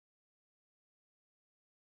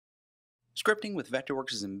Scripting with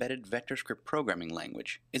Vectorworks' embedded VectorScript programming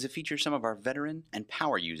language is a feature some of our veteran and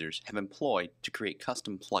power users have employed to create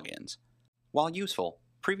custom plugins. While useful,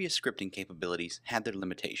 previous scripting capabilities had their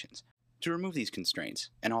limitations. To remove these constraints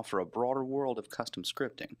and offer a broader world of custom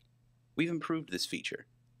scripting, we've improved this feature,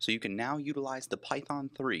 so you can now utilize the Python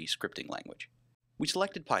 3 scripting language. We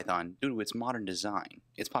selected Python due to its modern design,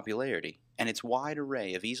 its popularity, and its wide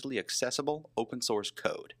array of easily accessible open-source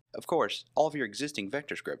code. Of course, all of your existing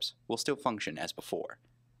vector scripts will still function as before.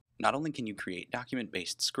 Not only can you create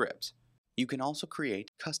document-based scripts, you can also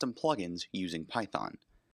create custom plugins using Python.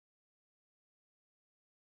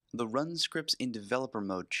 The Run Scripts in Developer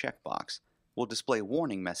Mode checkbox will display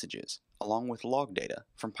warning messages along with log data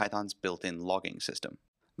from Python's built-in logging system.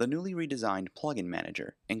 The newly redesigned Plugin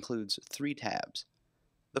Manager includes 3 tabs.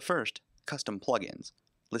 The first, Custom Plugins,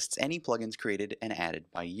 lists any plugins created and added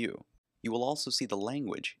by you. You will also see the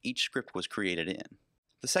language each script was created in.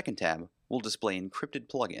 The second tab will display encrypted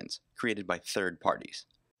plugins created by third parties.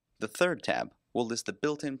 The third tab will list the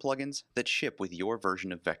built-in plugins that ship with your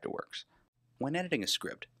version of Vectorworks. When editing a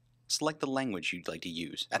script, select the language you'd like to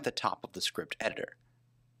use at the top of the script editor.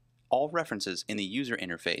 All references in the user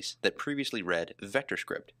interface that previously read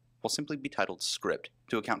VectorScript will simply be titled Script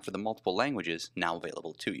to account for the multiple languages now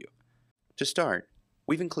available to you. To start,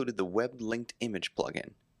 we've included the Web Linked Image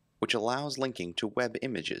plugin, which allows linking to web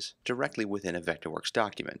images directly within a Vectorworks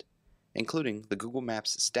document, including the Google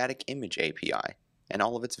Maps Static Image API and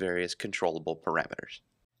all of its various controllable parameters.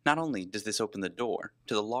 Not only does this open the door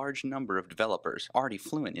to the large number of developers already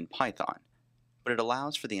fluent in Python, but it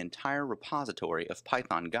allows for the entire repository of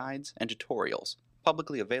Python guides and tutorials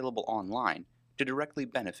publicly available online to directly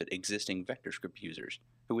benefit existing VectorScript users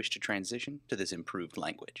who wish to transition to this improved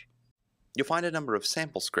language. You'll find a number of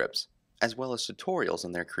sample scripts, as well as tutorials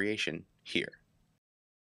on their creation, here.